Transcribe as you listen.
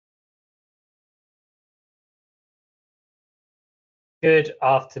Good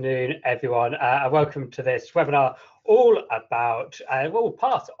afternoon, everyone, and welcome to this webinar all about,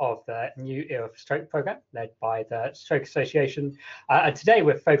 part of the New Era for Stroke programme led by the Stroke Association. And today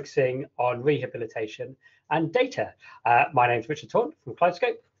we're focusing on rehabilitation and data. My name's Richard Thorne from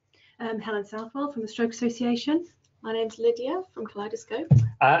Kaleidoscope. Helen Southwell from the Stroke Association. My name's Lydia from Kaleidoscope.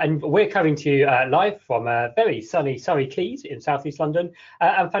 And we're coming to you live from very sunny Surrey Quays in southeast London.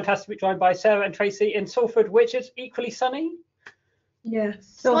 And fantastic to be joined by Sarah and Tracy in Salford, which is equally sunny. Yeah,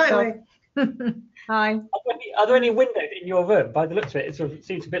 slightly. Hi. Are there any windows in your room? By the looks of it, it sort of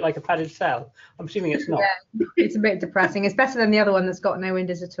seems a bit like a padded cell. I'm assuming it's not. Yeah, it's a bit depressing. It's better than the other one that's got no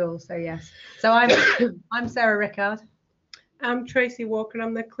windows at all. So yes. So I'm Sarah Rickard. I'm Tracy Walker.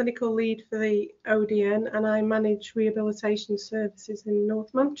 I'm the clinical lead for the ODN, and I manage rehabilitation services in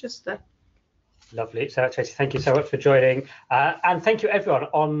North Manchester. Lovely. So Tracy, thank you so much for joining, and thank you everyone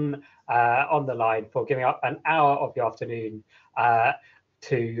on the line for giving up an hour of the afternoon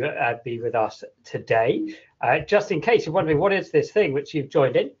to be with us today. Just in case you're wondering what is this thing which you've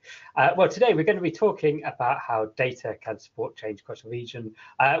joined in, well, today we're going to be talking about how data can support change across the region.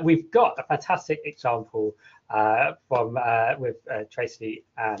 We've got a fantastic example with Tracy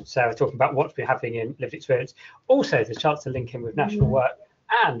and Sarah talking about what's been happening in lived experience. Also, there's a chance to link in with national work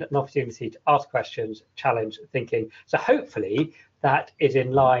and an opportunity to ask questions, challenge thinking. So hopefully that is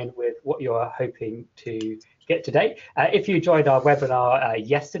in line with what you're hoping to get today. If you joined our webinar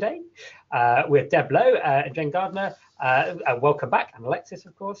yesterday with Deb Lowe and Jen Gardner, welcome back, and Alexis,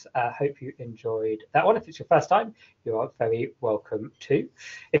 of course. Hope you enjoyed that one. If it's your first time, you are very welcome too.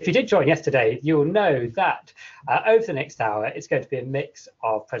 If you did join yesterday, you'll know that over the next hour, it's going to be a mix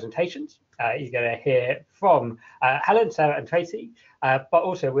of presentations. You're going to hear from Helen, Sarah and Tracy, but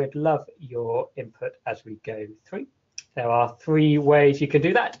also we'd love your input as we go through. There are three ways you can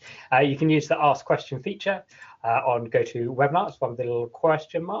do that. You can use the Ask Question feature on GoToWebinars from the little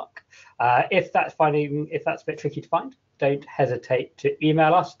question mark. If that's a bit tricky to find, don't hesitate to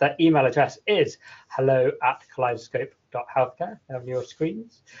email us. That email address is hello@kaleidoscope.healthcare on your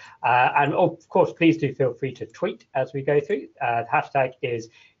screens. And of course, please do feel free to tweet as we go through. The hashtag is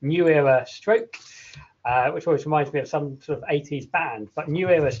New Era Stroke. Which always reminds me of some sort of 80s band, but New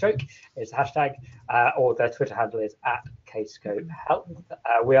Era Stroke is the hashtag, or the Twitter handle is @kscope health.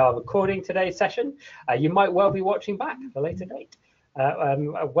 We are recording today's session. You might well be watching back at a later date.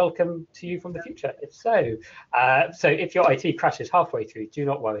 Welcome to you from the future, if so. So if your IT crashes halfway through, do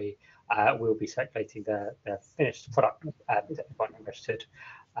not worry. We'll be circulating the finished product registered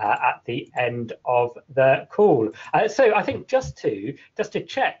at the end of the call. So I think just to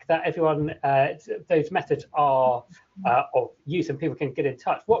check that everyone, those methods are of use and people can get in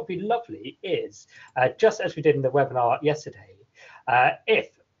touch, what would be lovely is, just as we did in the webinar yesterday, if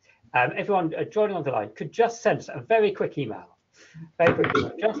everyone joining on the line could just send us a very quick email,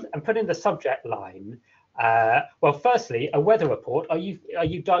 and put in the subject line, well, firstly, a weather report. Are you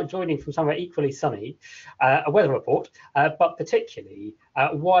joining from somewhere equally sunny? A weather report, but particularly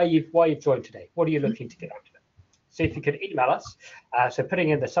why you've joined today. What are you looking to get out of it? So if you could email us, so putting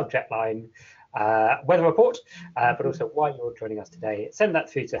in the subject line, weather report, but also why you're joining us today. Send that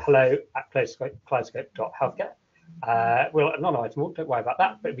through to hello@kaleidoscope.healthcare. We'll anonymise them all, don't worry about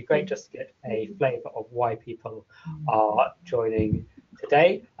that, but it'd be great just to get a flavour of why people are joining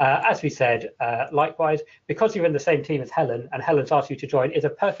today. As we said, likewise, because you're in the same team as Helen and Helen's asked you to join is a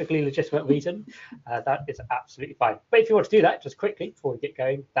perfectly legitimate reason. That is absolutely fine. But if you want to do that just quickly before we get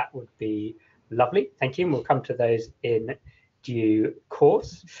going, that would be lovely. Thank you. And we'll come to those in due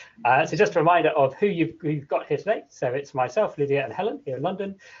course. So just a reminder of who you've got here today. So it's myself, Lydia and Helen here in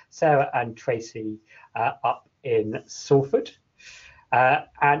London, Sarah and Tracy up in Salford.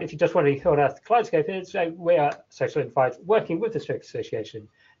 And if you're just wondering who on earth Kaleidoscope is, we are social enterprise working with the Stroke Association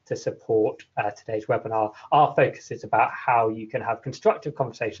to support today's webinar. Our focus is about how you can have constructive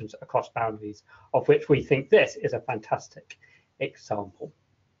conversations across boundaries, of which we think this is a fantastic example.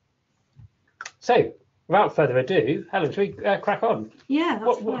 So without further ado, Helen, should we crack on? Yeah,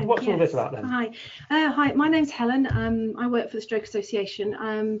 that's fine. What's all this about then? Hi, my name's Helen. I work for the Stroke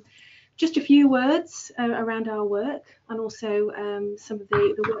Association. Just a few words around our work and also some of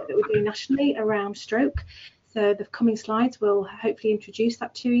the work that we're doing nationally around stroke. So the coming slides will hopefully introduce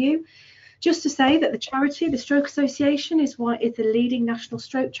that to you. Just to say that the charity, the Stroke Association, is the leading national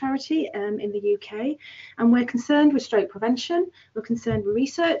stroke charity in the UK, and we're concerned with stroke prevention, we're concerned with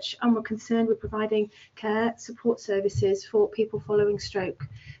research, and we're concerned with providing care support services for people following stroke.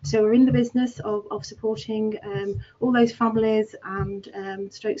 So we're in the business of supporting all those families and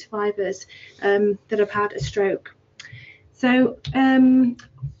stroke survivors that have had a stroke. So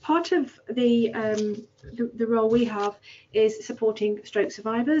part of the the role we have is supporting stroke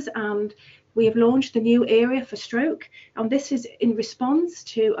survivors, and we have launched the new area for stroke, and this is in response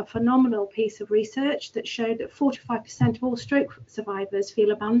to a phenomenal piece of research that showed that 45% of all stroke survivors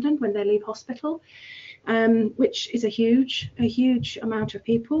feel abandoned when they leave hospital, which is a huge amount of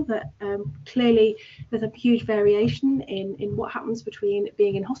people. That clearly there's a huge variation in what happens between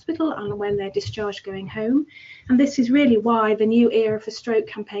being in hospital and when they're discharged going home. And this is really why the new Era for Stroke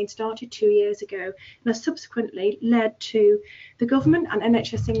campaign started 2 years ago, and has subsequently led to the government and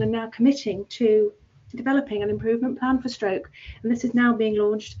NHS England now committing to developing an improvement plan for stroke, and this is now being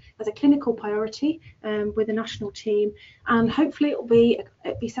launched as a clinical priority with a national team, and hopefully it will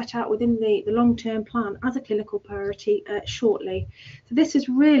be set out within the long-term plan as a clinical priority shortly. So this has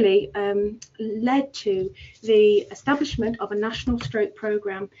really led to the establishment of a national stroke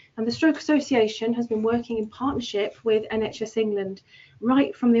programme, and the Stroke Association has been working in partnership with NHS England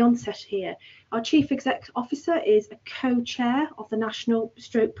right from the onset here. Our Chief Exec Officer is a co-chair of the National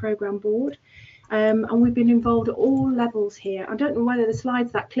Stroke Programme Board. And we've been involved at all levels here. I don't know whether the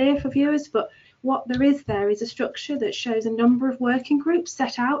slide's that clear for viewers, but what there is a structure that shows a number of working groups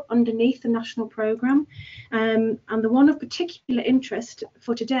set out underneath the national programme. And the one of particular interest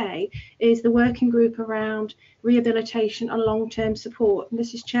for today is the working group around rehabilitation and long-term support. And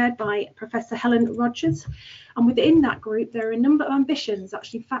this is chaired by Professor Helen Rogers. And within that group, there are a number of ambitions,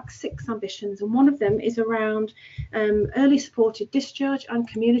 actually, in fact, 6 ambitions. And one of them is around early supported discharge and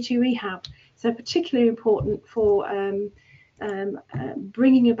community rehab. So particularly important for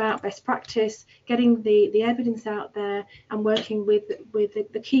bringing about best practice, getting the evidence out there, and working with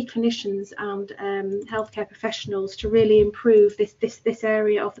the key clinicians and healthcare professionals to really improve this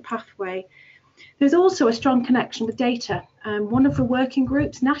area of the pathway. There's also a strong connection with data. One of the working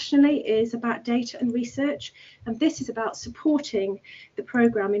groups nationally is about data and research, and this is about supporting the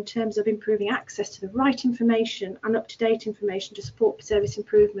programme in terms of improving access to the right information and up-to-date information to support service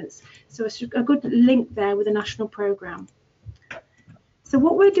improvements. So a good link there with the national programme. So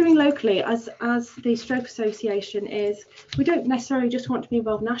what we're doing locally as the Stroke Association is, we don't necessarily just want to be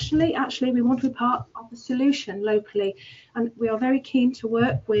involved nationally. Actually, we want to be part of the solution locally, and we are very keen to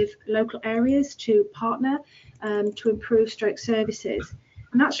work with local areas to partner to improve stroke services.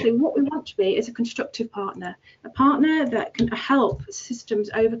 And actually what we want to be is a constructive partner, a partner that can help systems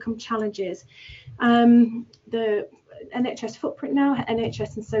overcome challenges. The NHS footprint now,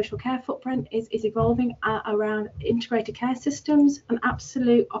 NHS and social care footprint is evolving around integrated care systems, an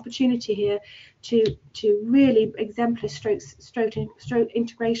absolute opportunity here to really exemplify stroke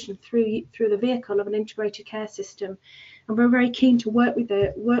integration through the vehicle of an integrated care system. And we're very keen to work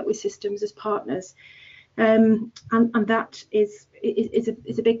with systems as partners. And that is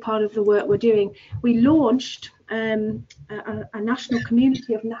a big part of the work we're doing. We launched a national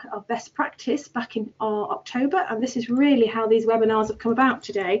community of best practice back in October, and this is really how these webinars have come about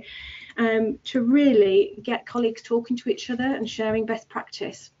today, to really get colleagues talking to each other and sharing best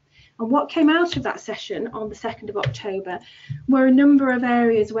practice. And what came out of that session on the 2nd of October were a number of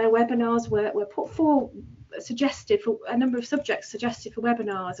areas where webinars were put forward, suggested for a number of subjects suggested for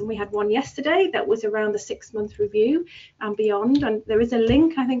webinars, and we had one yesterday that was around the 6-month review and beyond, and there is a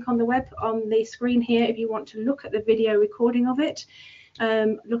link, I think, on the screen here if you want to look at the video recording of it,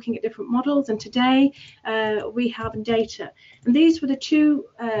 looking at different models. And today rehab and data, and these were the two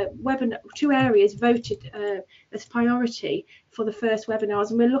areas voted as priority for the first webinars,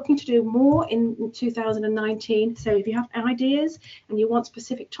 and we're looking to do more in 2019. So if you have ideas and you want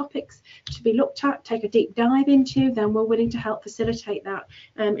specific topics to be looked at, take a deep dive into, then we're willing to help facilitate that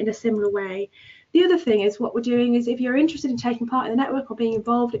in a similar way. The other thing is, what we're doing is, if you're interested in taking part in the network or being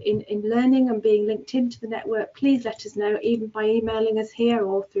involved in learning and being linked into the network, please let us know, even by emailing us here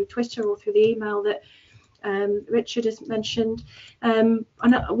or through Twitter or through the email that Richard has mentioned. And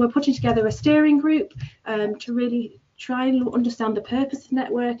we're putting together a steering group to really try and understand the purpose of the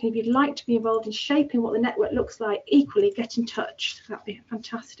network, and if you'd like to be involved in shaping what the network looks like, equally get in touch. That'd be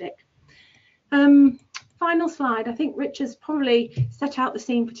fantastic. Final slide. I think Richard's probably set out the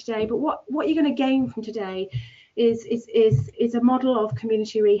scene for today, but what you're going to gain from today is a model of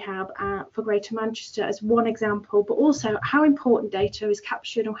community rehab for Greater Manchester as one example, but also how important data is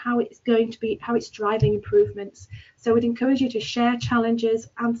captured and how it's driving improvements. So we'd encourage you to share challenges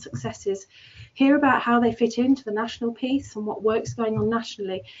and successes, hear about how they fit into the national piece and what work's going on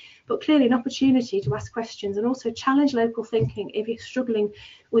nationally, but clearly an opportunity to ask questions and also challenge local thinking. If you're struggling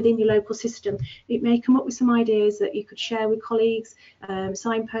within your local system, it may come up with some ideas that you could share with colleagues,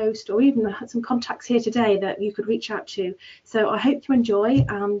 signpost, or even some contacts here today that you could reach out to. So I hope you enjoy,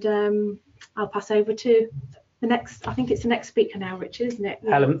 and I'll pass over to I think it's the next speaker now, Richard, isn't it?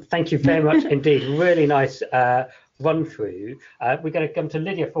 Yeah. Helen, thank you very much indeed. Really nice run through. We're going to come to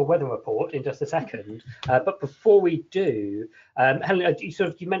Lydia for weather report in just a second. But before we do, Helen,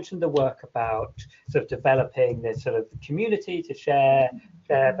 you mentioned the work about sort of developing this sort of community to share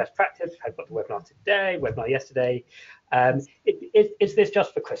best practice. I've got the webinar today, webinar yesterday. Is this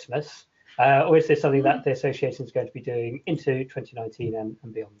just for Christmas, or is this something that the association is going to be doing into 2019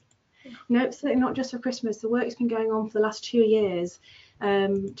 and beyond? No, certainly not just for Christmas. The work's been going on for the last 2 years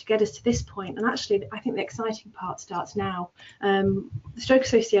to get us to this point. And actually, I think the exciting part starts now. The Stroke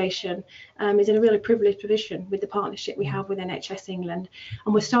Association is in a really privileged position with the partnership we have with NHS England.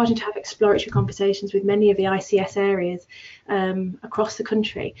 And we're starting to have exploratory conversations with many of the ICS areas across the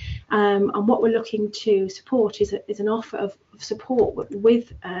country. And what we're looking to support is an offer of support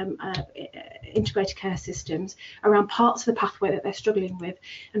with integrated care systems around parts of the pathway that they're struggling with.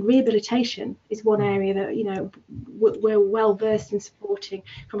 And rehabilitation is one area that, you know, we're well versed in supporting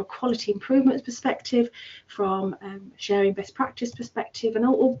from a quality improvements perspective, from sharing best practice perspective, and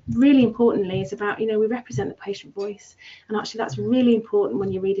all really importantly is about, you know, we represent the patient voice, and actually that's really important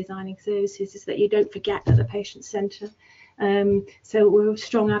when you're redesigning services, is that you don't forget at the patient centre. So we're a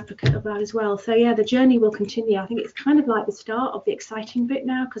strong advocate of that as well. So yeah, the journey will continue. I think it's kind of like the start of the exciting bit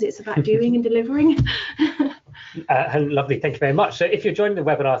now, because it's about doing and delivering. Lovely, thank you very much. So if you're joining the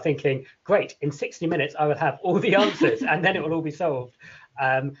webinar thinking, great, in 60 minutes I will have all the answers and then it will all be solved.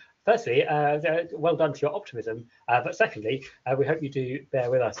 Firstly, well done to your optimism, but secondly, we hope you do bear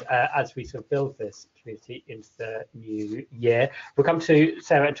with us as we sort of build this community into the new year. We'll come to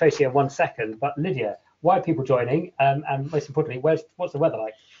Sarah and Tracy in 1 second, but Lydia, why are people joining? And most importantly, what's the weather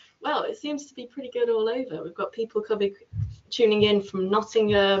like? Well, it seems to be pretty good all over. We've got people tuning in from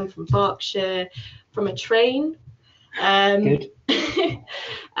Nottingham, from Berkshire, from a train. Good.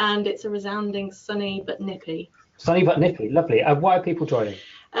 And it's a resounding sunny but nippy. Sunny but nippy, lovely. And why are people joining?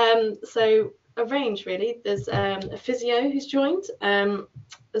 So a range really. There's a physio who's joined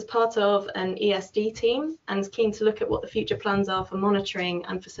as part of an ESD team and is keen to look at what the future plans are for monitoring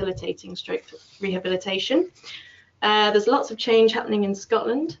and facilitating stroke rehabilitation. There's lots of change happening in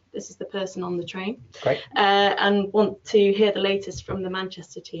Scotland. This is the person on the train. Great. And want to hear the latest from the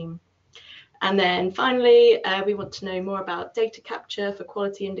Manchester team. And then finally, we want to know more about data capture for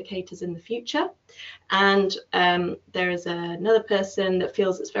quality indicators in the future. And there is another person that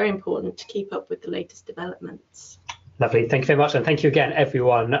feels it's very important to keep up with the latest developments. Lovely, thank you very much, and thank you again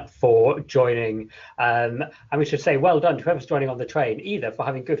everyone for joining. And we should say well done to whoever's joining on the train, either for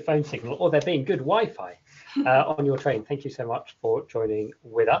having good phone signal or there being good Wi-Fi on your train. Thank you so much for joining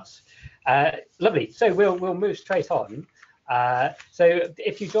with us. Lovely, so we'll move straight on. So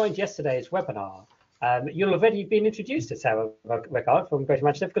if you joined yesterday's webinar, you'll have already been introduced to Sarah Rickard from Greater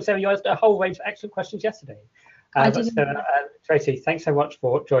Manchester, because Sarah, you asked a whole range of excellent questions yesterday. Tracy, thanks so much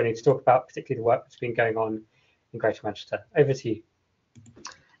for joining to talk about particularly the work that's been going on in Greater Manchester. Over to you.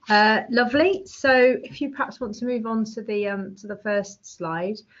 Lovely. So if you perhaps want to move on to the first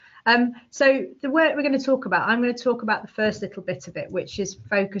slide. So the work we're going to talk about, I'm going to talk about the first little bit of it, which is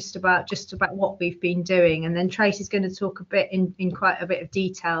focused about what we've been doing, and then Tracy's going to talk a bit in quite a bit of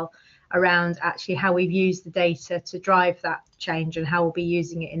detail around actually how we've used the data to drive that change and how we'll be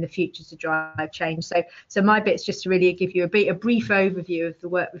using it in the future to drive change. So my bit's just to really give you a brief overview of the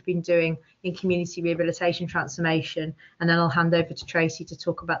work we've been doing in community rehabilitation transformation, and then I'll hand over to Tracy to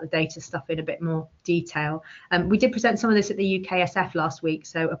talk about the data stuff in a bit more detail. We did present some of this at the UKSF last week,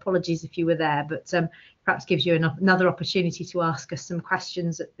 so apologies if you were there, but perhaps gives you another opportunity to ask us some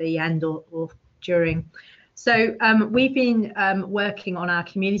questions at the end or during. So we've been working on our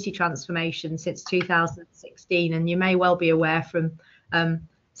community transformation since 2016, and you may well be aware from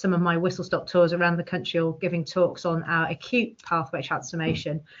some of my whistle-stop tours around the country or giving talks on our acute pathway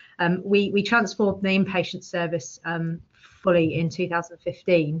transformation. We transformed the inpatient service fully in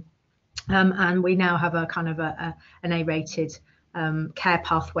 2015, and we now have a kind of an A-rated care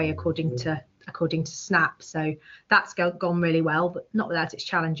pathway according to SNAP. So that's gone really well, but not without its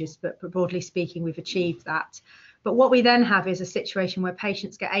challenges, but broadly speaking, we've achieved that. But what we then have is a situation where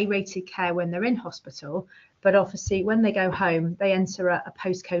patients get A-rated care when they're in hospital, but obviously when they go home, they enter a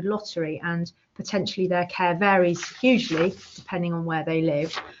postcode lottery, and potentially their care varies hugely depending on where they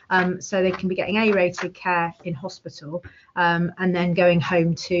live. So they can be getting A-rated care in hospital and then going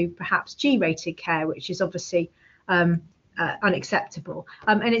home to perhaps G-rated care, which is obviously unacceptable.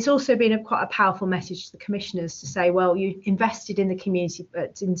 And it's also been quite a powerful message to the commissioners to say, well, you invested in the community,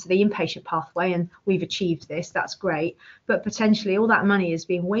 into the inpatient pathway, and we've achieved this, that's great, but potentially all that money is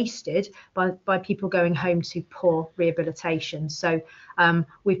being wasted by people going home to poor rehabilitation. So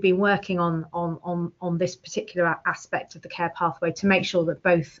we've been working on this particular aspect of the care pathway to make sure that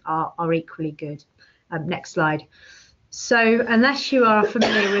both are equally good. Next slide. So unless you are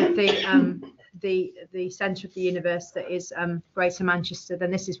familiar with the centre of the universe that is Greater Manchester,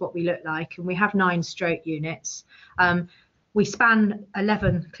 then this is what we look like, and we have 9 stroke units. We span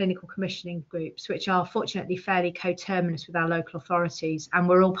 11 clinical commissioning groups, which are fortunately fairly coterminous with our local authorities, and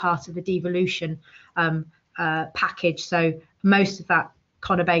we're all part of the devolution package. So most of that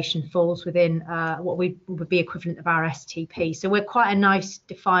conurbation falls within what would be equivalent of our STP. So we're quite a nice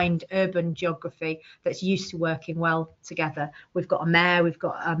defined urban geography that's used to working well together. We've got a mayor, we've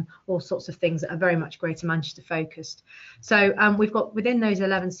got all sorts of things that are very much Greater Manchester focused. So we've got within those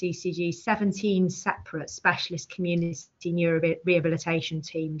 11 CCGs 17 separate specialist community neuro rehabilitation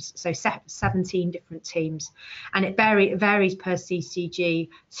teams, so 17 different teams, and it varies per CCG.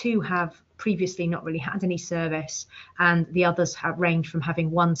 2 have previously not really had any service, and the others have ranged from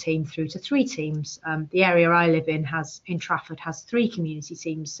having 1 team through to 3 teams. The area I live in Trafford has 3 community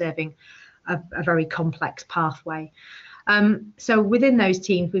teams serving a very complex pathway. So within those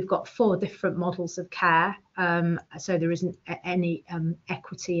teams we've got 4 different models of care, so there isn't any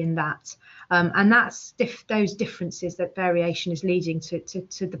equity in that, and that's those differences, that variation is leading to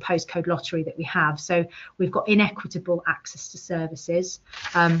the postcode lottery that we have. So we've got inequitable access to services,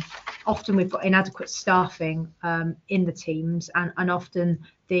 often we've got inadequate staffing in the teams, and often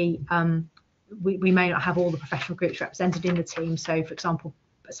we may not have all the professional groups represented in the team. So for example,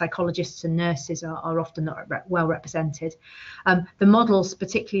 psychologists and nurses are often not well represented. The models,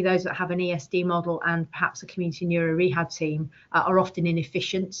 particularly those that have an ESD model and perhaps a community neuro rehab team, are often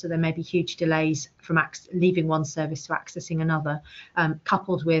inefficient, so there may be huge delays from leaving one service to accessing another,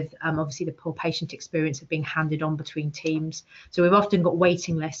 coupled with obviously the poor patient experience of being handed on between teams. So we've often got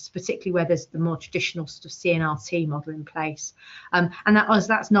waiting lists, particularly where there's the more traditional sort of CNRT model in place, and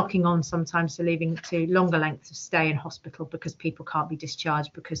that's knocking on sometimes to leading to longer lengths of stay in hospital because people can't be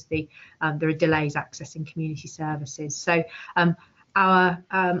discharged because there are delays accessing community services. So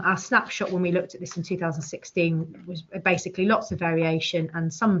our snapshot when we looked at this in 2016 was basically lots of variation,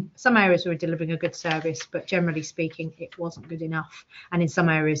 and some areas were delivering a good service, but generally speaking it wasn't good enough, and in some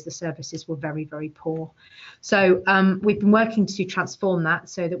areas the services were very, very poor. So we've been working to transform that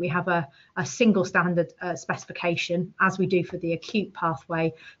so that we have a single standard specification, as we do for the acute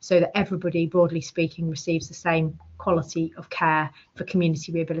pathway, so that everybody, broadly speaking, receives the same quality of care for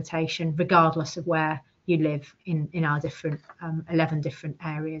community rehabilitation regardless of where you live in our different 11 different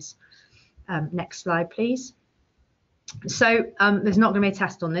areas. Next slide please. So there's not going to be a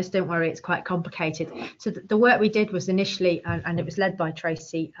test on this, don't worry, it's quite complicated. So the work we did was initially, and it was led by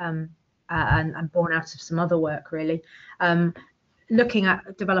Tracy and born out of some other work really, looking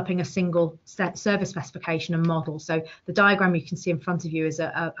at developing a single service specification and model. So the diagram you can see in front of you is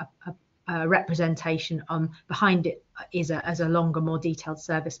a representation. Behind it is as a longer, more detailed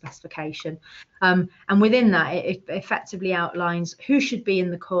service specification, and within that it effectively outlines who should be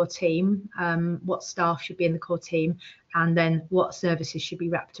in the core team, what staff should be in the core team, and then what services should be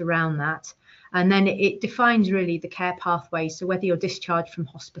wrapped around that. And then it defines really the care pathway. So whether you're discharged from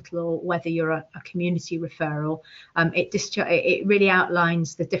hospital or whether you're a community referral, it really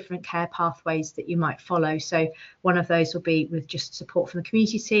outlines the different care pathways that you might follow. So one of those will be with just support from the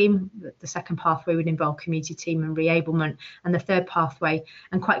community team. The second pathway would involve community team and reablement. And the third pathway,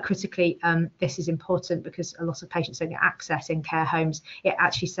 and quite critically, this is important because a lot of patients don't get access in care homes. It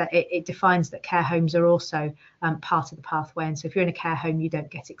actually it defines that care homes are also part of the pathway. And so if you're in a care home, you don't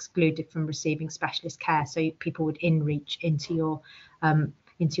get excluded from receiving specialist care, so people would reach into your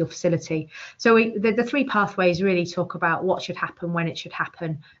facility. So the 3 pathways really talk about what should happen, when it should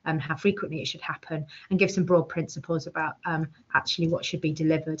happen, how frequently it should happen, and give some broad principles about actually what should be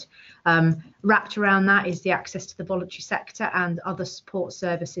delivered. Wrapped around that is the access to the voluntary sector and other support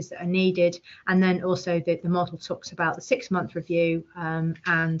services that are needed, and then also the model talks about the 6-month review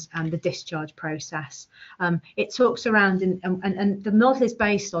and the discharge process. It talks around, and the model is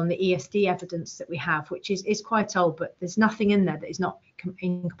based on the ESD evidence that we have, which is quite old, but there's nothing in there that is not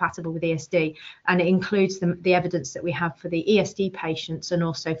incompatible with ESD, and it includes the evidence that we have for the ESD patients and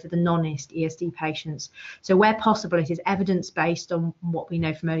also for the non-ESD patients. So where possible, it is evidence-based on what we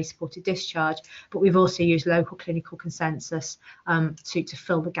know from early supported discharge, but we've also used local clinical consensus to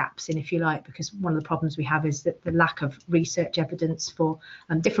fill the gaps in, if you like, because one of the problems we have is that the lack of research evidence for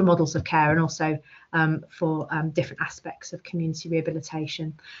different models of care and also for different aspects of community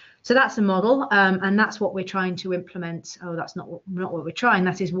rehabilitation. So that's a model, and that's what we're trying to implement. Oh, that's not what we're trying,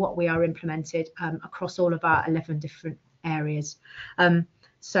 that is what we are implemented across all of our 11 different areas.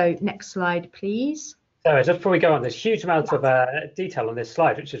 So next slide, please. So just before we go on, there's huge amounts of detail on this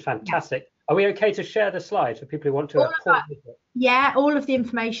slide, which is fantastic. Are we okay to share the slide for people who want to? Yeah, all of the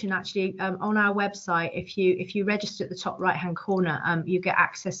information actually on our website. If you register at the top right hand corner, you get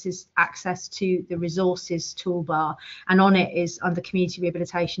access to the resources toolbar, and on it is, under community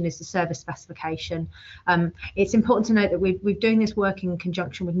rehabilitation, is the service specification. It's important to note that we're doing this work in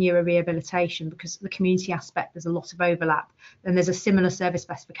conjunction with neurorehabilitation, because the community aspect, there's a lot of overlap, and there's a similar service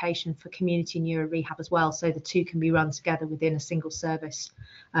specification for community neuro rehab as well, so the two can be run together within a single service,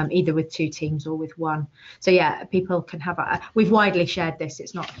 either with two teams or with one. So yeah, people can have we've widely shared this.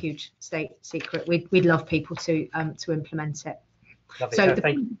 It's not a huge state secret. We'd love people to implement it. Lovely. So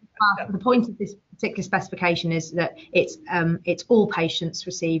the point of this particular specification is that it's all patients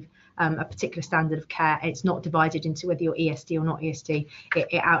receive a particular standard of care. It's not divided into whether you're ESD or not ESD.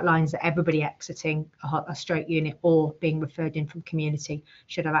 It outlines that everybody exiting a stroke unit or being referred in from community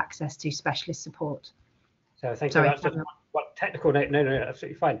should have access to specialist support. So thank you very much. One technical note, no,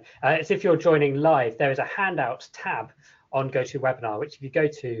 absolutely fine. It's if you're joining live, there is a handouts tab on GoToWebinar, which if you go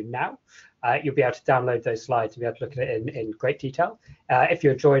to now, you'll be able to download those slides and be able to look at it in great detail. If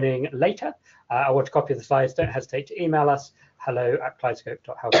you're joining later, I want a copy of the slides, don't hesitate to email us,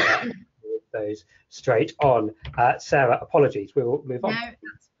 hello@kaleidoscope.health, with those straight on. Sarah, apologies, we will move on. No,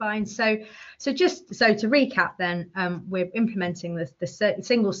 that's fine. So to recap then, we're implementing the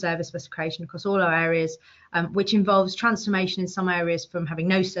single service specification across all our areas, which involves transformation in some areas from having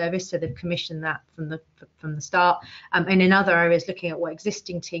no service, so they've commissioned that from the start, and in other areas looking at what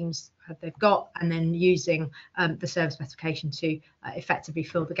existing teams they've got, and then using the service specification to effectively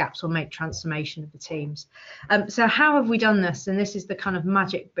fill the gaps or make transformation of the teams. So how have we done this? And this is the kind of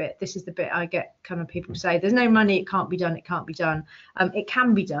magic bit. This is the bit I get kind of people say, there's no money, it can't be done, it can't be done. It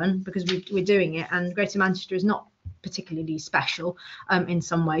can be done because we're doing it, and Greater Manchester is not particularly special in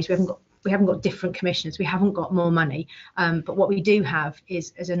some ways. We haven't got different commissioners, we haven't got more money, but what we do have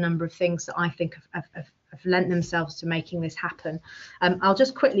is a number of things that I think have lent themselves to making this happen. I'll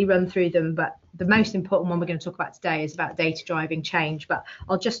just quickly run through them, but the most important one we're going to talk about today is about data driving change, but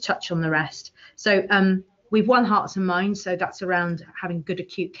I'll just touch on the rest. So we've won hearts and minds, so that's around having good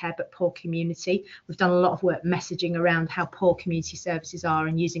acute care but poor community. We've done a lot of work messaging around how poor community services are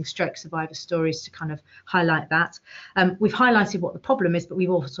and using stroke survivor stories to kind of highlight that. We've highlighted what the problem is, but we've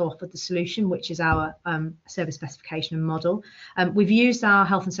also offered the solution, which is our service specification and model. We've used our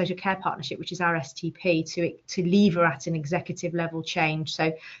health and social care partnership, which is our STP, to lever at an executive level change,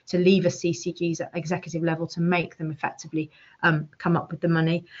 so to lever CCGs at executive level to make them effectively come up with the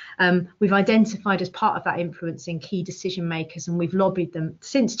money. We've identified as part of that influencing key decision makers, and we've lobbied them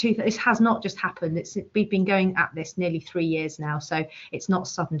since this has not just happened. We've been going at this nearly 3 years now, so it's not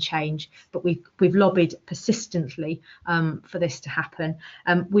sudden change, but we've lobbied persistently for this to happen.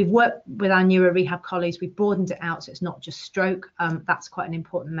 We've worked with our neuro rehab colleagues. We've broadened it out, so it's not just stroke. That's quite an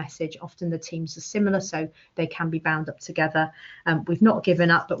important message. Often the teams are similar, so they can be bound up together. We've not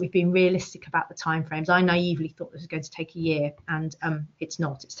given up, but we've been realistic about the timeframes. I naively thought this was going to take a year, and it's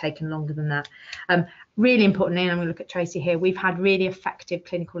not. It's taken longer than that. Really importantly, and I'm going to look at Tracy here, we've had really effective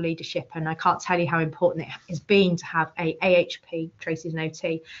clinical leadership, and I can't tell you how important it has been to have a AHP, Tracy's an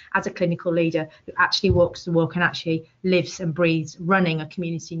OT, as a clinical leader who actually walks the walk and actually lives and breathes running a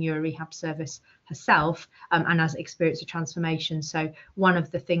community neuro rehab service herself, and has experience of transformation. So one of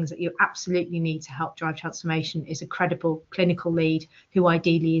the things that you absolutely need to help drive transformation is a credible clinical lead who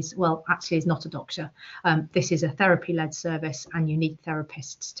ideally is not a doctor. This is a therapy-led service, and you need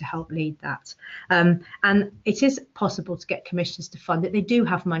therapists to help lead that. And it is possible to get commissioners to fund it. They do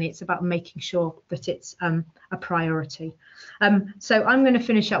have money. It's about making sure that it's a priority. So I'm going to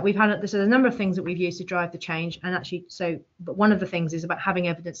finish up. There's a number of things that we've used to drive the change, and actually, but one of the things is about having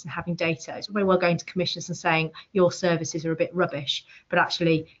evidence and having data. It's very well going to commissioners and saying your services are a bit rubbish, but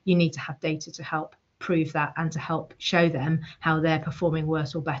actually you need to have data to help prove that and to help show them how they're performing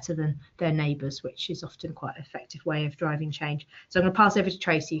worse or better than their neighbours, which is often quite an effective way of driving change. So I'm going to pass over to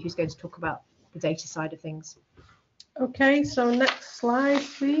Tracy, who's going to talk about the data side of things. Okay, so next slide,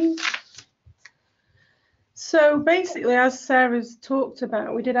 please. So basically, as Sarah's talked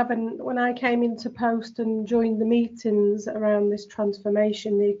about, we did have when I came into post and joined the meetings around this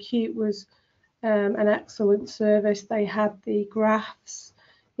transformation, the acute was an excellent service. They had the graphs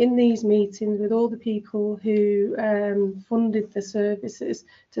in these meetings with all the people who funded the services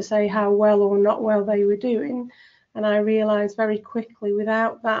to say how well or not well they were doing. And I realised very quickly,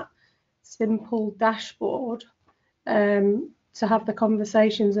 without that simple dashboard, to have the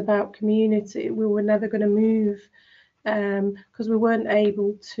conversations about community, we were never going to move, because we weren't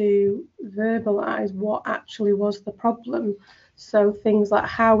able to verbalise what actually was the problem. So things like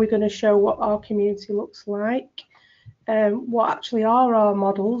how we're going to show what our community looks like, what actually are our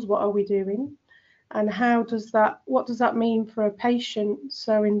models, what are we doing, and what does that mean for a patient,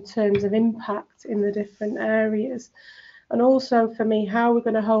 so in terms of impact in the different areas. And also for me, how we're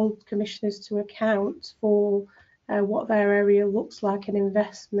going to hold commissioners to account for what their area looks like in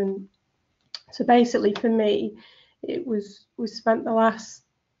investment. So basically for me, we spent the last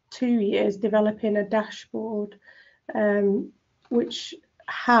 2 years developing a dashboard, which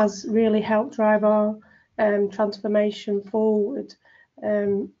has really helped drive our transformation forward,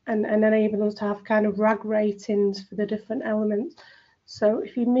 and enable us to have kind of RAG ratings for the different elements. So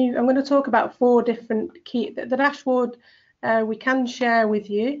if you move, I'm going to talk about 4 different key, the dashboard we can share with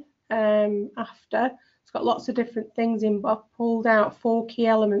you after. It's got lots of different things in, but I've pulled out 4 key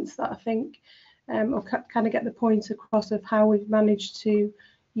elements that I think will kind of get the point across of how we've managed to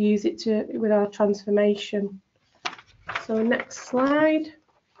use it with our transformation. So next slide.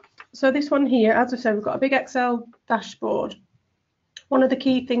 So this one here, as I said, we've got a big Excel dashboard. One of the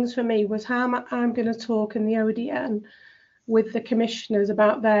key things for me was how I'm going to talk in the ODN with the commissioners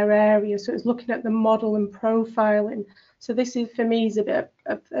about their area. So it's looking at the model and profiling. So this is, for me, is a bit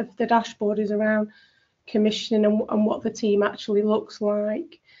of the dashboard is around commissioning and what the team actually looks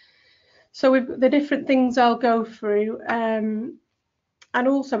like. So with the different things I'll go through, and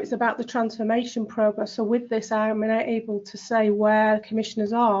also it's about the transformation progress. So with this, I'm able to say where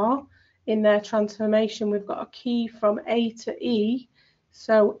commissioners are in their transformation. We've got a key from A to E.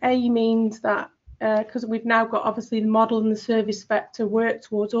 So A means that because we've now got obviously the model and the service spec to work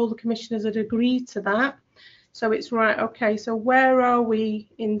towards, all the commissioners had agreed to that. So it's right, okay, so where are we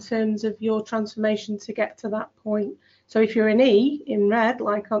in terms of your transformation to get to that point? So if you're in E, in red,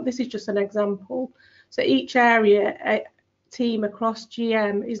 like this is just an example. So each area team across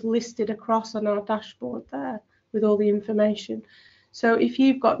GM is listed across on our dashboard there with all the information. So if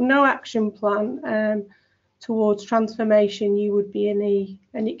you've got no action plan towards transformation, you would be in E,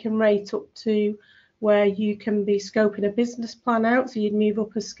 and it can rate up to where you can be scoping a business plan out, so you'd move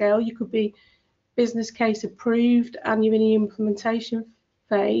up a scale. You could be business case approved and you're in the implementation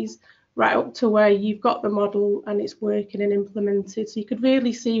phase, right up to where you've got the model and it's working and implemented. So you could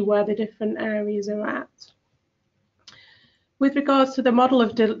really see where the different areas are at. With regards to the model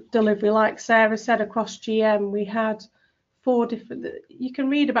of delivery, like Sarah said, across GM, we had 4 different, you can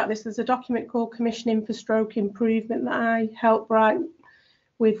read about this. There's a document called Commissioning for Stroke Improvement that I helped write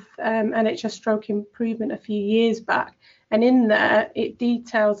with NHS Stroke Improvement a few years back. And in there, it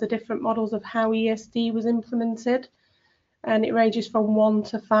details the different models of how ESD was implemented. And it ranges from 1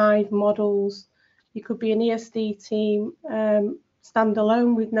 to 5 models. You could be an ESD team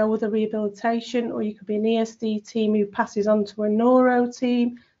standalone with no other rehabilitation, or you could be an ESD team who passes on to a neuro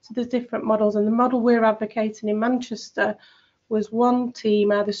team. So there's different models. And the model we're advocating in Manchester was 1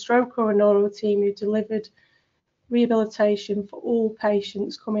 team, either stroke or a neuro team, who delivered rehabilitation for all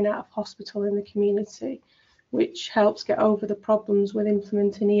patients coming out of hospital in the community, which helps get over the problems with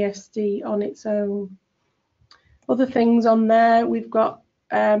implementing ESD on its own. Other things on there, we've got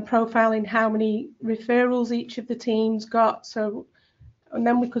profiling how many referrals each of the teams got. So, and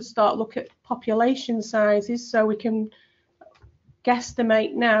then we could start look at population sizes, so we can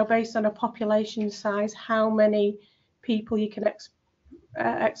guesstimate now based on a population size how many people you can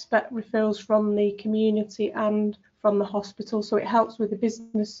expect referrals from the community and from the hospital. So it helps with the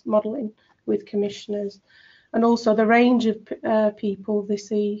business modelling with commissioners. And also the range of people they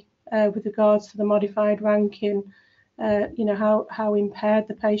see with regards to the modified ranking, you know, how impaired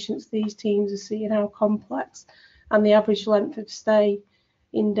the patients these teams are seeing, how complex, and the average length of stay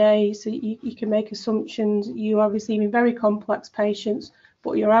in days. So you can make assumptions. You are receiving very complex patients,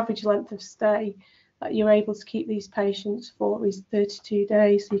 but your average length of stay that you're able to keep these patients for is 32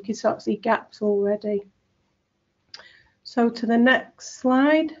 days. So you can start to see gaps already. So to the next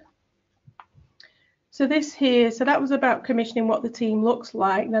slide. So this here, so that was about commissioning what the team looks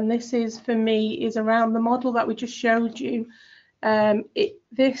like. Then this is, for me, is around the model that we just showed you.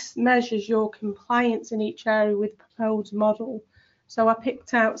 This measures your compliance in each area with proposed model. So I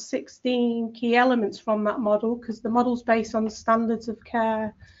picked out 16 key elements from that model, because the model's based on standards of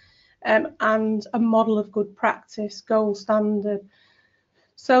care and a model of good practice, gold standard.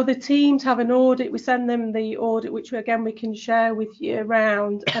 So the teams have an audit, we send them the audit, which again we can share with you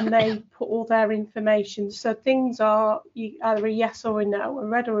around, and they put all their information. So things are either a yes or a no, a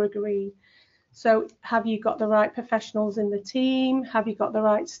red or a green. So have you got the right professionals in the team? Have you got the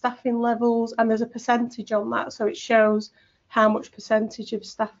right staffing levels? And there's a percentage on that, so it shows how much percentage of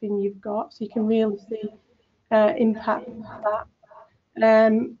staffing you've got, so you can really see impact of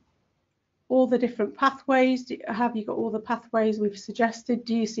that. All the different pathways, have you got all the pathways we've suggested?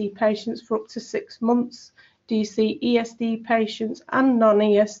 Do you see patients for up to 6 months? Do you see ESD patients and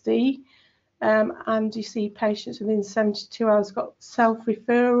non-ESD? And do you see patients within 72 hours got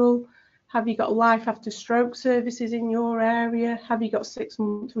self-referral? Have you got life after stroke services in your area? Have you got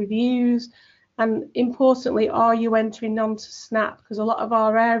 6-month reviews? And importantly, are you entering onto SNAP? Because a lot of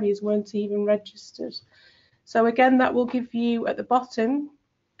our areas weren't even registered. So again, that will give you at the bottom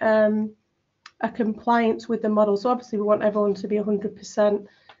a compliance with the model. So obviously we want everyone to be 100%.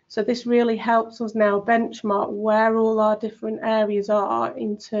 So this really helps us now benchmark where all our different areas are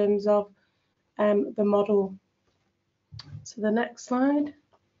in terms of the model. So the next slide.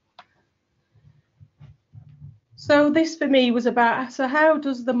 So this for me was about, so how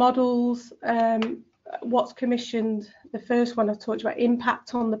does the models, what's commissioned, the first one I talked about,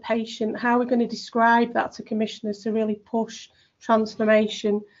 impact on the patient, how are we going to describe that to commissioners to really push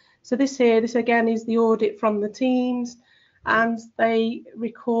transformation. So this again is the audit from the teams, and they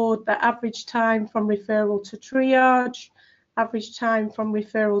record the average time from referral to triage, average time from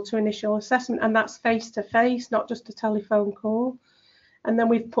referral to initial assessment, and that's face-to-face, not just a telephone call. And then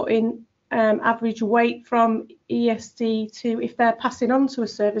we've put in average wait from ESD to if they're passing on to a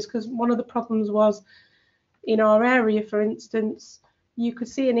service, because one of the problems was in our area, for instance, you could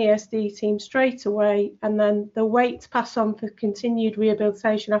see an ESD team straight away, and then the wait to pass on for continued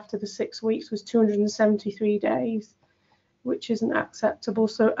rehabilitation after the 6 weeks was 273 days, which isn't acceptable.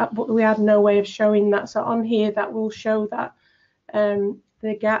 So we had no way of showing that. So on here, that will show that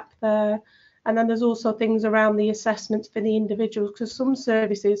the gap there. And then there's also things around the assessments for the individuals, because some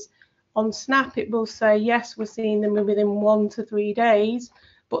services on SNAP, it will say, yes, we're seeing them within 1 to 3 days,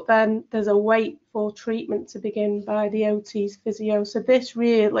 but then there's a wait for treatment to begin by the OT's physio. So this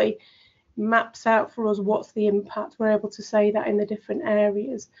really maps out for us what's the impact. We're able to say that in the different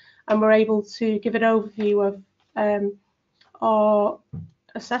areas, and we're able to give an overview of our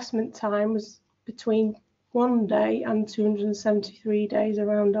assessment time was between 1 day and 273 days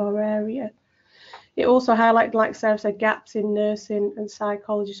around our area. It also highlighted, like Sarah said, gaps in nursing and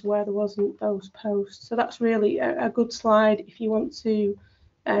psychologists where there wasn't those posts. So that's really a good slide if you want to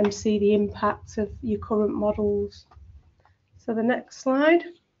see the impact of your current models. So the next slide.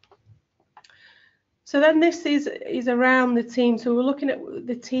 So then this is around the team. So we're looking at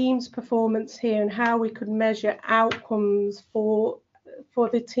the team's performance here and how we could measure outcomes for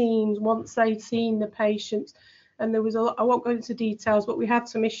the teams once they'd seen the patients. And there was a lot, I won't go into details, but we had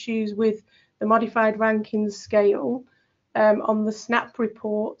some issues with the modified rankings scale on the SNAP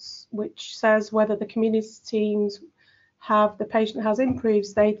reports, which says whether the community teams have the patient has improved,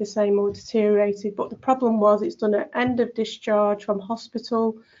 stayed the same, or deteriorated. But the problem was it's done at end of discharge from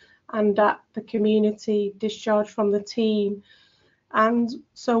hospital and at the community discharge from the team. And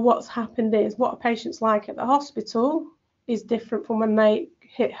so what's happened is what a patient's like at the hospital is different from when they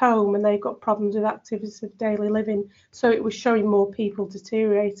hit home and they've got problems with activities of daily living. So it was showing more people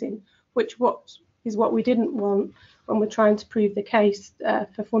deteriorating, which is what we didn't want when we're trying to prove the case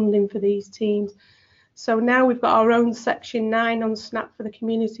for funding for these teams. So now we've got our own section 9 on SNAP for the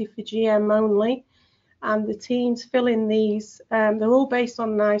community for GM only, and the teams fill in these. They're all based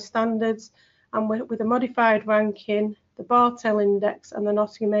on NICE standards, and with a modified ranking, the Bartel index and the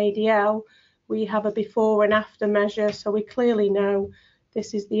Nottingham ADL, we have a before and after measure, so we clearly know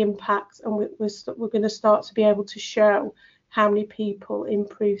this is the impact, and we're going to start to be able to show how many people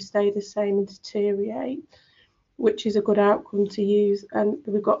improve, stay the same, and deteriorate, which is a good outcome to use. And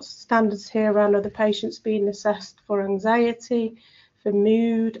we've got standards here around other patients being assessed for anxiety, for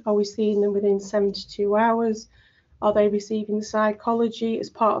mood. Are we seeing them within 72 hours? Are they receiving psychology as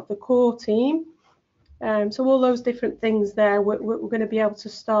part of the core team? So all those different things there, we're going to be able to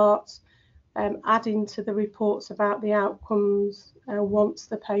start adding to the reports about the outcomes once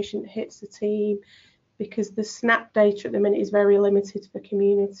the patient hits the team, because the SNAP data at the minute is very limited for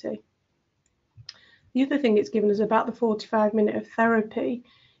community. The other thing it's given us about the 45-minute of therapy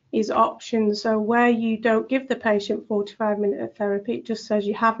is options. So where you don't give the patient 45-minute of therapy, it just says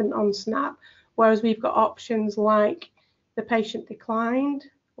you haven't on SNAP, whereas we've got options like the patient declined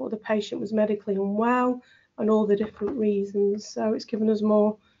or the patient was medically unwell, and all the different reasons. So it's given us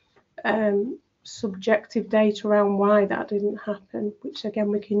more subjective data around why that didn't happen, which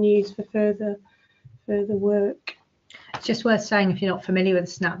again we can use for further work. It's just worth saying, if you're not familiar with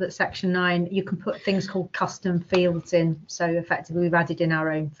SNAP, that section 9, you can put things called custom fields in. So effectively we've added in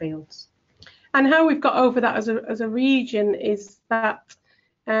our own fields. And how we've got over that as a region is that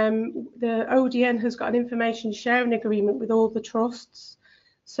the ODN has got an information sharing agreement with all the trusts.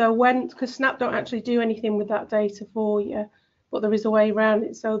 So because SNAP don't actually do anything with that data for you, but there is a way around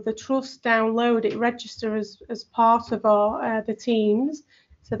it. So the trusts download it, register as part of the teams.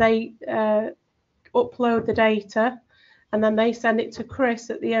 So they upload the data, and then they send it to Chris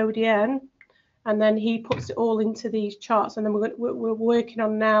at the ODN, and then he puts it all into these charts. And then we're working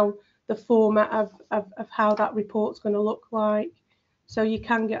on now the format of how that report's going to look like, so you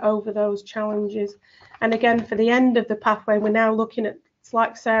can get over those challenges. And again, for the end of the pathway, we're now looking at,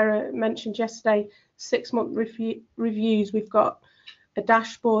 like Sarah mentioned yesterday, 6-month reviews. We've got a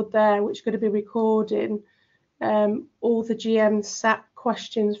dashboard there which is going to be recording all the GM SAT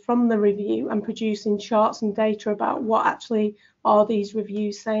questions from the review and producing charts and data about what actually are these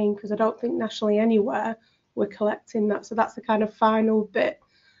reviews saying, because I don't think nationally anywhere we're collecting that. So that's the kind of final bit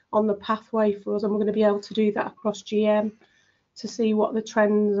on the pathway for us, and we're going to be able to do that across GM to see what the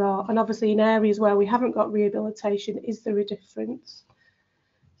trends are. And obviously in areas where we haven't got rehabilitation, is there a difference?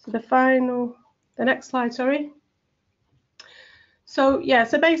 So the next slide, sorry. So yeah,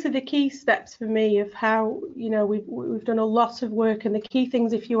 so basically the key steps for me of how, we've done a lot of work, and the key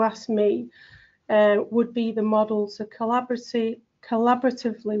things, if you ask me, would be the model. So collaboratively,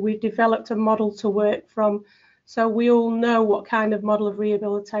 we've developed a model to work from. So we all know what kind of model of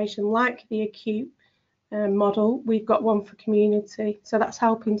rehabilitation, like the acute model, we've got one for community. So that's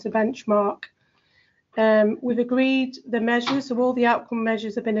helping to benchmark. We've agreed the measures, so all the outcome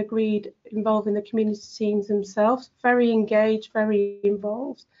measures have been agreed involving the community teams themselves, very engaged, very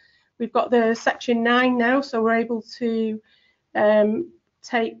involved. We've got the section 9 now, so we're able to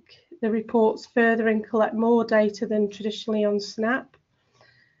take the reports further and collect more data than traditionally on SNAP.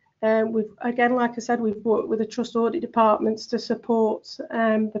 Again, like I said, we've worked with the trust audit departments to support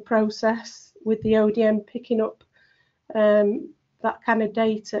the process with the ODM picking up that kind of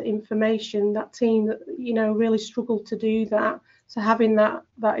data information. That team that really struggled to do that, so having that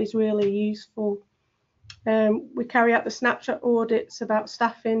is really useful. We carry out the snapshot audits about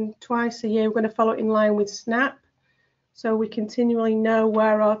staffing twice a year. We're going to follow it in line with SNAP, so we continually know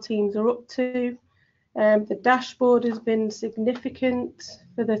where our teams are up to. The dashboard has been significant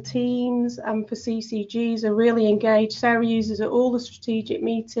for the teams, and for CCGs are really engaged. Sarah uses it at all the strategic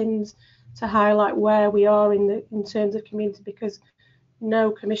meetings to highlight where we are in terms of community, because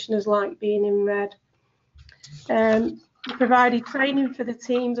no commissioners like being in red. We provided training for the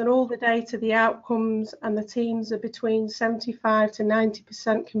teams and all the data, the outcomes, and the teams are between 75 to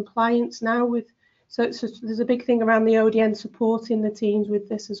 90% compliance now so there's a big thing around the ODN supporting the teams with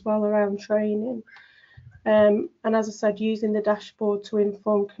this as well around training. And as I said, using the dashboard to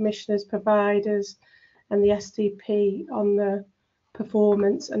inform commissioners, providers and the STP on the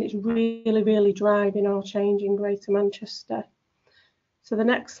performance, and it's really, really driving our change in Greater Manchester. So the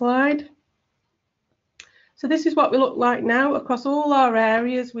next slide. So this is what we look like now across all our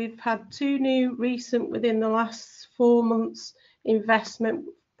areas. We've had 2 new recent within the last 4 months investment,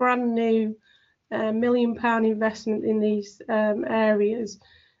 brand new £1 million investment in these areas,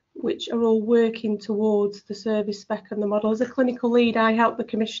 which are all working towards the service spec and the model. As a clinical lead, I help the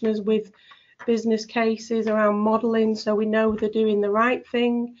commissioners with business cases around modelling, so we know they're doing the right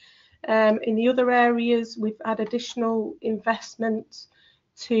thing. In the other areas, we've had additional investment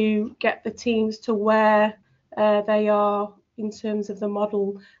to get the teams to where they are in terms of the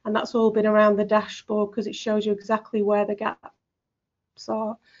model, and that's all been around the dashboard because it shows you exactly where the gaps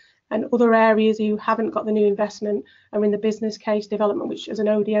are. And other areas you haven't got the new investment are in the business case development, which as an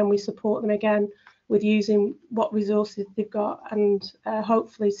ODM we support them again with using what resources they've got, and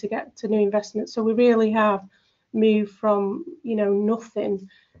hopefully to get to new investment. So we really have moved from nothing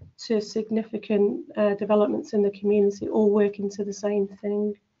to significant developments in the community, all working to the same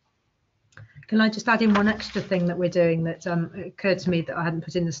thing. Can I just add in one extra thing that we're doing that occurred to me that I hadn't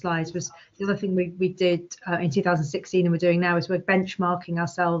put in the slides? Was the other thing we did in 2016 and we're doing now is we're benchmarking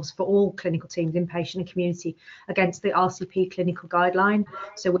ourselves for all clinical teams, inpatient and community, against the RCP clinical guideline.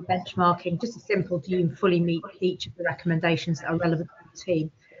 So we're benchmarking just a simple, do you fully meet each of the recommendations that are relevant to the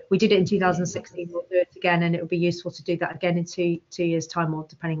team? We did it in 2016, we'll do it again, and it will be useful to do that again in two years' time, or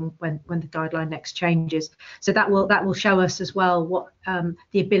depending on when the guideline next changes. So that will show us as well what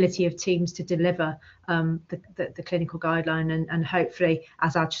the ability of teams to deliver the clinical guideline, and hopefully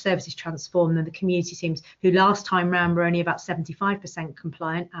as our services transform, then the community teams, who last time round were only about 75%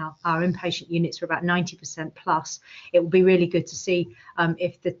 compliant, our inpatient units were about 90% plus. It will be really good to see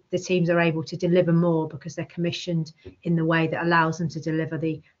if the teams are able to deliver more, because they're commissioned in the way that allows them to deliver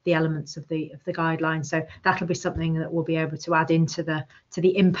the elements of the guidelines. So that'll be something that we'll be able to add into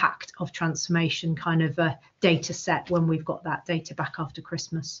the impact of transformation kind of data set when we've got that data back after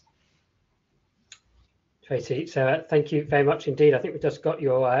Christmas. Tracy, so thank you very much indeed. I think we've just got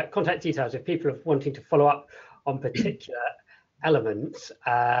your contact details if people are wanting to follow up on particular elements.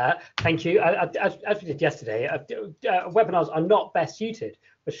 Thank you. As we did yesterday, webinars are not best suited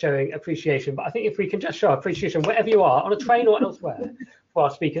for showing appreciation, but I think if we can just show appreciation wherever you are, on a train or elsewhere, for our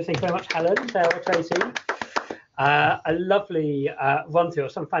speakers. Thank you very much, Helen, Sarah, Tracy. A lovely run through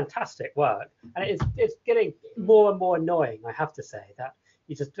of some fantastic work, and it's getting more and more annoying, I have to say, that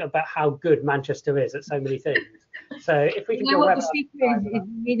you just about how good Manchester is at so many things. So if we can do what the secret is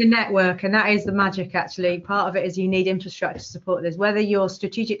you need a network, and that is the magic. Actually, part of it is you need infrastructure to support this. Whether your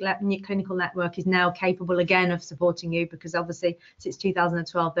strategic clinical network is now capable again of supporting you, because obviously since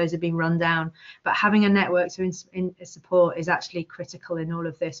 2012 those have been run down, but having a network to support is actually critical in all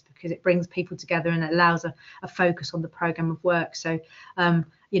of this, because it brings people together and it allows a focus on the programme of work. So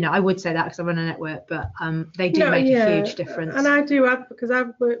I would say that because I run a network, but they do make a huge difference. And I do have, because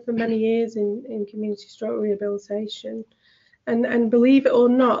I've worked for many years in community stroke rehabilitation, and believe it or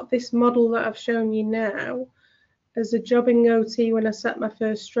not, this model that I've shown you now, as a jobbing OT, when I set my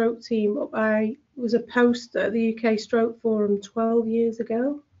first stroke team up, I was a poster at the UK Stroke Forum 12 years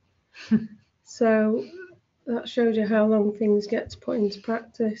ago. So that shows you how long things get to put into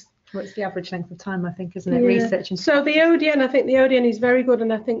practice. What's the average length of time, I think, isn't it? Research. So the ODN, I think the ODN is very good,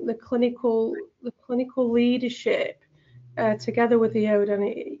 and I think the clinical leadership together with the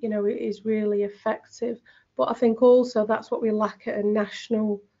ODN, it is really effective. But I think also that's what we lack at a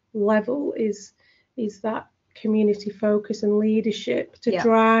national level is that community focus and leadership to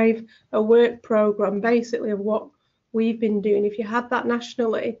drive a work programme basically of what we've been doing. If you had that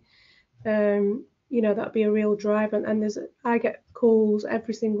nationally, that'd be a real drive. And I get calls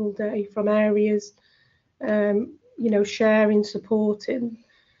every single day from areas, sharing, supporting,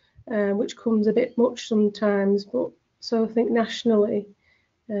 which comes a bit much sometimes. But so I think nationally,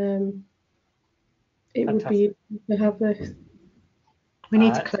 it would be to have this. We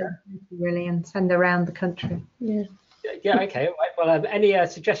need to close really and send around the country. Yeah. Okay. Right. Well, any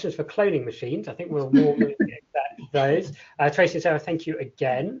suggestions for cloning machines? I think we'll more get those. Tracy and Sarah, thank you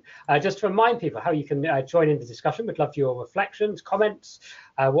again. Just to remind people how you can join in the discussion. We'd love your reflections, comments,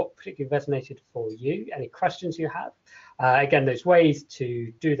 what particularly resonated for you, any questions you have. Again, those ways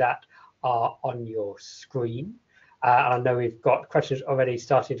to do that are on your screen. And I know we've got questions already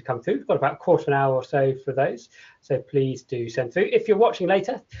starting to come through. We've got about a quarter of an hour or so for those. So please do send through. If you're watching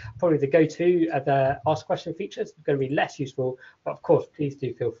later, probably the go-to the Ask Question feature is going to be less useful. But of course, please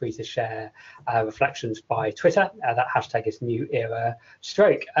do feel free to share reflections by Twitter. That hashtag is New Era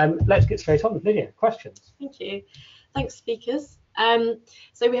Stroke. Let's get straight on. Lydia, questions. Thank you. Thanks, speakers.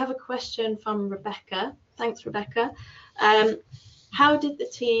 So we have a question from Rebecca. Thanks, Rebecca. How did the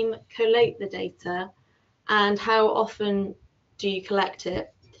team collate the data? And how often do you collect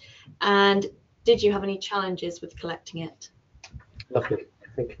it? And did you have any challenges with collecting it? Lovely.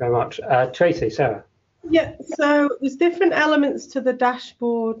 Thank you very much. Tracy, Sarah. Yeah, so there's different elements to the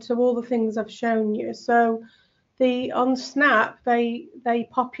dashboard, to all the things I've shown you. So on Snap, they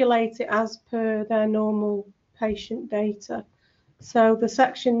populate it as per their normal patient data. So the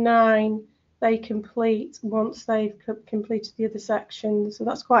section 9, they complete once they've completed the other sections. So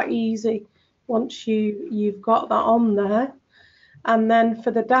that's quite easy once you've got that on there. And then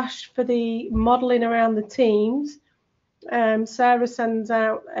for the modelling around the teams, Sarah sends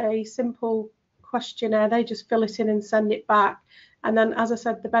out a simple questionnaire. They just fill it in and send it back. And then, as I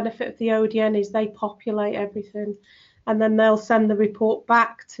said, the benefit of the ODN is they populate everything, and then they'll send the report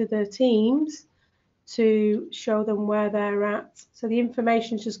back to the teams to show them where they're at. So the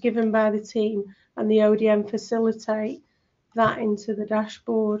information is just given by the team, and the ODN facilitate that into the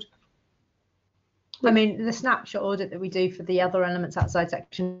dashboard. I mean, the snapshot audit that we do for the other elements outside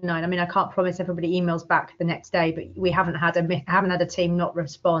section 9, I mean, I can't promise everybody emails back the next day, but we haven't had a team not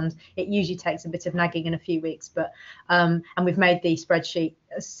respond. It usually takes a bit of nagging in a few weeks, but and we've made the spreadsheet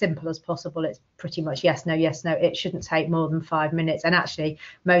as simple as possible. It's pretty much yes, no. It shouldn't take more than 5 minutes. And actually,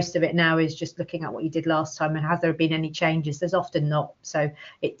 most of it now is just looking at what you did last time and has there been any changes? There's often not. So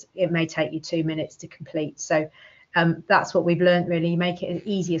it may take you 2 minutes to complete. So that's what we've learned, really. Make it as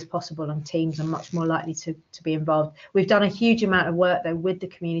easy as possible, and teams are much more likely to be involved. We've done a huge amount of work though with the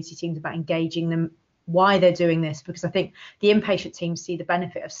community teams about engaging them why they're doing this, because I think the inpatient teams see the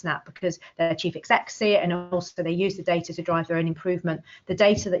benefit of Snap because their chief execs see it, and also they use the data to drive their own improvement. The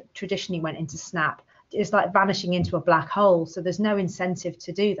data that traditionally went into Snap is like vanishing into a black hole, so there's no incentive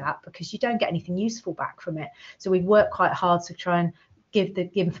to do that because you don't get anything useful back from it. So we've worked quite hard to try and give the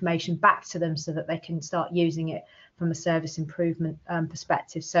information back to them so that they can start using it from a service improvement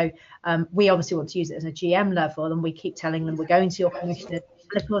perspective. So we obviously want to use it as a GM level, and we keep telling them we're going to your commissioner,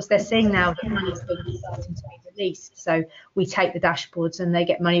 and of course they're seeing now that money is starting to be released. So we take the dashboards and they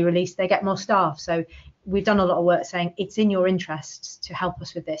get money released, they get more staff. So we've done a lot of work saying it's in your interests to help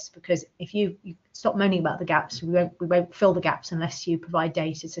us with this, because if you stop moaning about the gaps, we won't fill the gaps unless you provide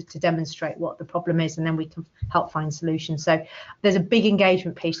data to demonstrate what the problem is, and then we can help find solutions. So there's a big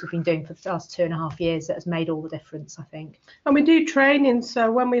engagement piece we've been doing for the last 2.5 years that has made all the difference, I think. And we do training,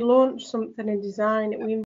 so when we launch something in design, we